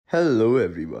Hello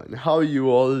everyone, how are you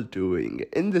all doing?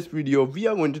 In this video, we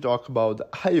are going to talk about the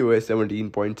iOS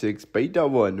 17.6 Beta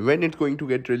 1, when it's going to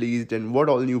get released and what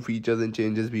all new features and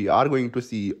changes we are going to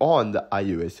see on the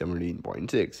iOS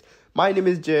 17.6. My name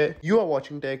is Jay, you are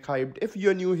watching Tech Hyped. If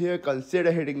you're new here,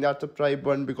 consider hitting that subscribe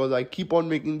button because I keep on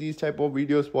making these type of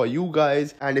videos for you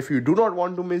guys. And if you do not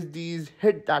want to miss these,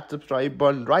 hit that subscribe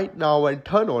button right now and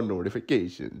turn on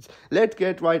notifications. Let's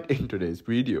get right into this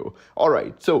video.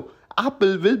 Alright, so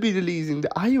Apple will be releasing the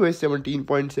iOS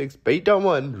 17.6 Beta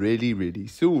 1 really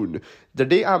soon. The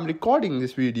day I'm recording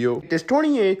this video, it is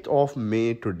 28th of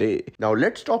May today. Now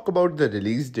let's talk about the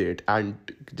release date and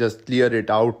just clear it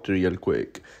out real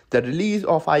quick. The release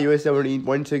of iOS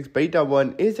 17.6 Beta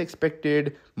 1 is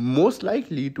expected most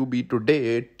likely to be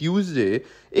today, Tuesday.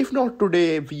 If not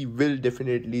today, we will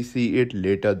definitely see it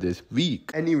later this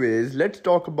week. Anyways, let's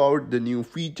talk about the new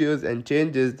features and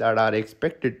changes that are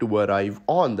expected to arrive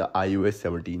on the iOS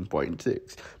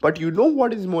 17.6. But you know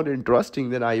what is more interesting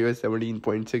than iOS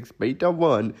 17.6 Beta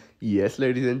 1? Yes,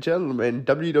 ladies and gentlemen,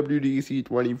 WWDC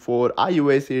 24,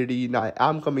 iOS 18. I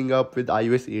am coming up with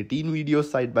iOS 18 videos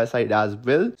side by side as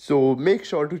well. So make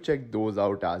sure to check those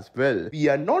out as well. We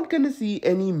are not gonna see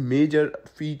any major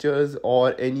features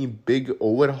or any big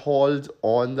overhauls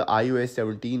on the iOS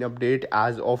 17 update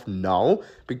as of now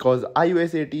because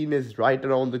iOS 18 is right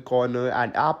around the corner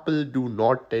and Apple do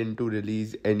not tend to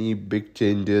release any big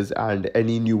changes and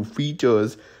any new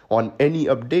features on any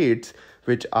updates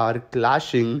which are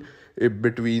clashing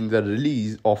between the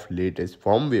release of latest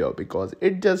firmware because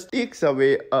it just takes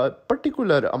away a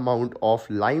particular amount of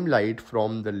limelight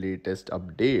from the latest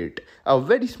update. A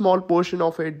very small portion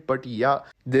of it, but yeah,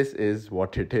 this is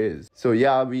what it is. So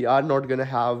yeah, we are not gonna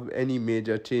have any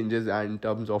major changes in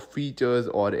terms of features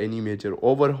or any major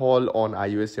overhaul on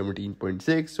iOS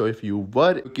 17.6. So if you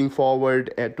were looking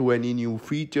forward to any new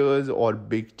features or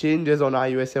big changes on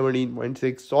iOS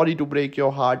 17.6, sorry to break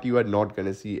your heart, you are not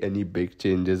gonna see any big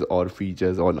changes or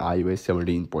features on iOS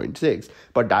 17.6.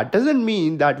 But that doesn't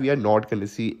mean that we are not going to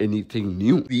see anything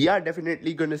new. We are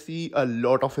definitely going to see a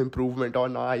lot of improvement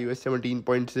on iOS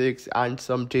 17.6 and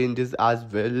some changes as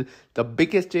well. The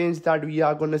biggest change that we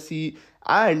are going to see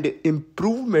and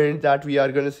improvement that we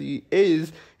are going to see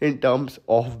is in terms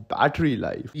of battery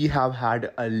life. We have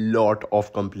had a lot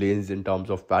of complaints in terms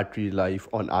of battery life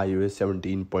on iOS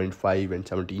 17.5 and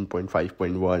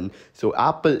 17.5.1. So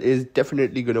Apple is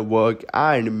definitely going to work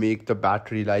and make the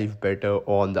battery life better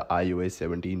on the iOS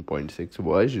 17.6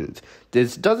 versions.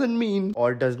 This doesn't mean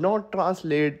or does not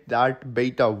translate that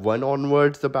beta 1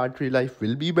 onwards the battery life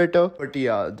will be better. But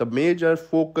yeah, the major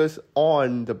focus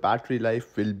on the battery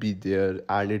life will be there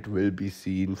and it will be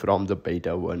seen from the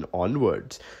beta 1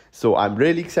 onwards. So I'm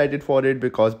really excited for it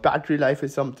because battery life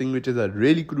is something which is a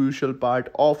really crucial part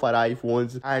of our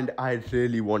iPhones, and I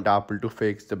really want Apple to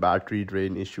fix the battery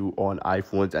drain issue on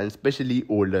iPhones and especially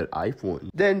older iPhones.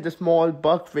 Then the small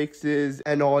bug fixes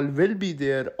and all will be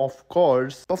there, of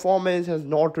course. Performance has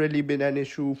not really been an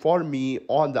issue for me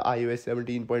on the iOS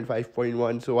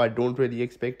 17.5.1, so I don't really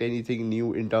expect anything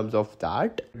new in terms of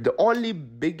that. The only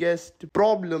biggest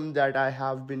problem that I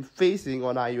have been facing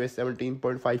on iOS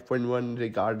 17.5.1,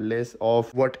 regardless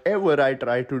of whatever I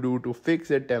try to do to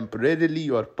fix it temporarily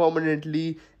or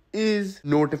permanently, is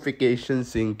notification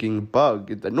syncing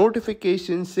bug. The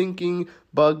notification syncing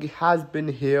bug has been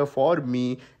here for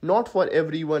me, not for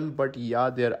everyone, but yeah,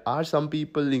 there are some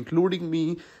people including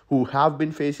me who have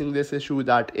been facing this issue.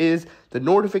 That is, the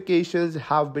notifications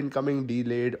have been coming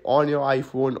delayed on your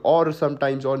iPhone or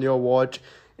sometimes on your watch.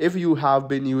 If you have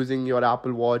been using your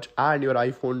Apple Watch and your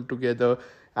iPhone together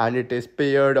and it is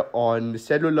paired on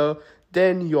cellular,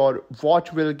 then your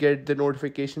watch will get the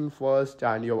notification first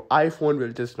and your iPhone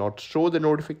will just not show the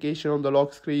notification on the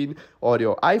lock screen, or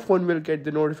your iPhone will get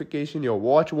the notification, your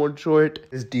watch won't show it.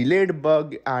 This delayed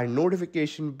bug and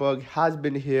notification bug has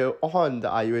been here on the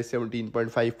iOS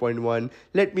 17.5.1.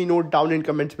 Let me know down in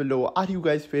comments below, are you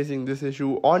guys facing this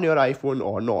issue on your iPhone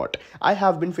or not? I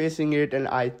have been facing it and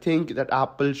I think that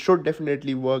Apple should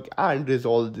definitely work and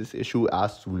resolve this issue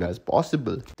as soon as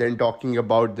possible. Then talking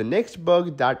about the next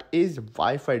bug, that is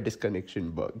Wi-Fi disconnection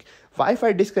bug.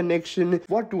 Wi-Fi disconnection,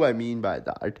 what do I mean by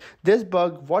that?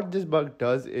 What this bug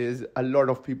does is, a lot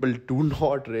of people do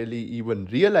not really even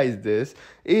realize this,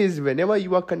 is whenever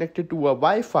you are connected to a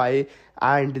Wi-Fi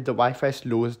and the Wi-Fi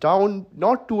slows down,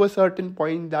 not to a certain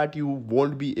point that you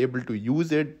won't be able to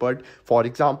use it, but for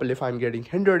example, if I'm getting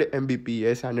 100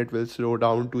 Mbps and it will slow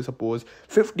down to suppose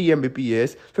 50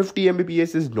 Mbps, 50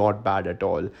 Mbps is not bad at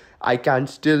all. I can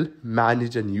still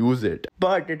manage and use it,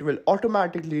 but it will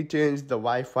automatically change the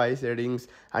Wi-Fi settings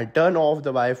and turn off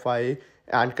the Wi-Fi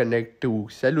and connect to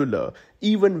cellular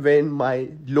even when my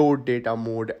load data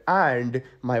mode and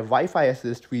my Wi-Fi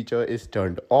assist feature is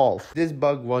turned off. This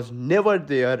bug was never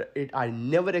there. I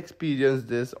never experienced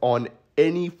this on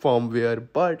any firmware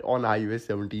but on iOS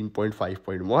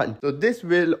 17.5.1. So this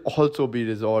will also be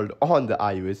resolved on the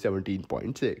iOS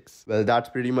 17.6. Well, that's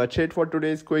pretty much it for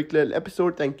today's quick little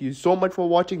episode. Thank you so much for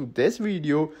watching this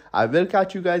video. I will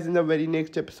catch you guys in the very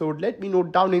next episode. Let me know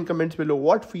down in comments below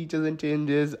what features and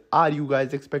changes are you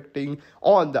guys expecting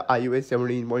on the iOS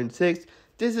 17.6.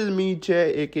 This is me,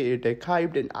 Jay, aka Tech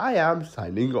Hyped, and I am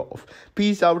signing off.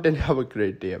 Peace out and have a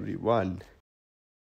great day, everyone.